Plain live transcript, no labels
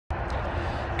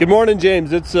Good morning,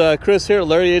 James. It's Chris here at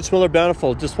Larry H. Miller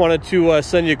Bountiful. Just wanted to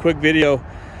send you a quick video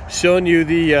showing you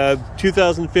the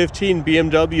 2015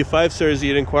 BMW 5 Series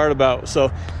you'd inquired about.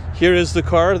 So here is the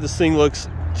car. This thing looks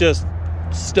just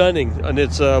stunning, and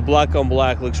it's black on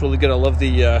black. Looks really good. I love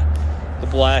the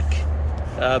black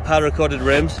powder coated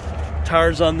rims.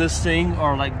 Tires on this thing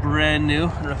are like brand new.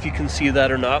 I don't know if you can see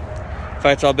that or not. In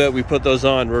fact, I'll bet we put those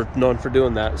on. We're known for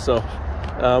doing that. So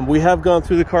we have gone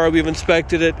through the car, we've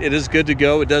inspected it. It is good to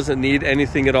go. It doesn't need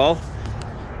anything at all.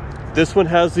 This one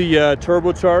has the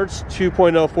turbocharged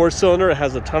 2.0 4-cylinder. It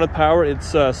has a ton of power. It's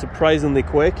surprisingly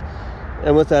quick.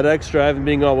 And with that xDrive and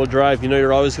being all-wheel drive, you know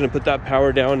you're always going to put that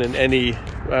power down in any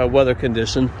weather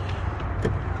condition.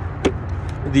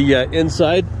 The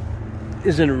inside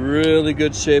is in really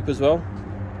good shape as well.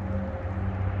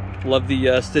 Love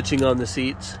the stitching on the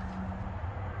seats.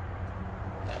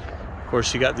 Of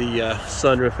course, you got the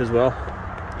sunroof as well.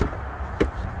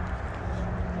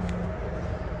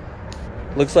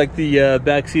 Looks like the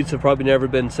back seats have probably never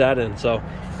been sat in. So,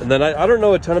 and then I don't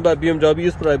know a ton about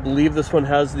BMWs, but I believe this one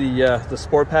has the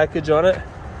sport package on it.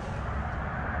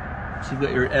 So you've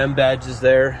got your M badges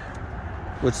there,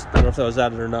 which I don't know if that was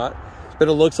added or not, but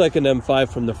it looks like an M5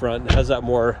 from the front. It has that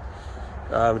more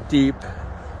deep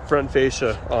front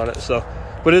fascia on it. So,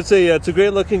 but it's a great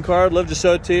looking car. I'd love to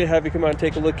show it to you, have you come out and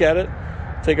take a look at it,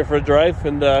 take it for a drive,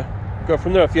 and go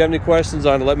from there. If you have any questions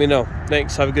on it, let me know.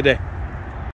 Thanks. Have a good day.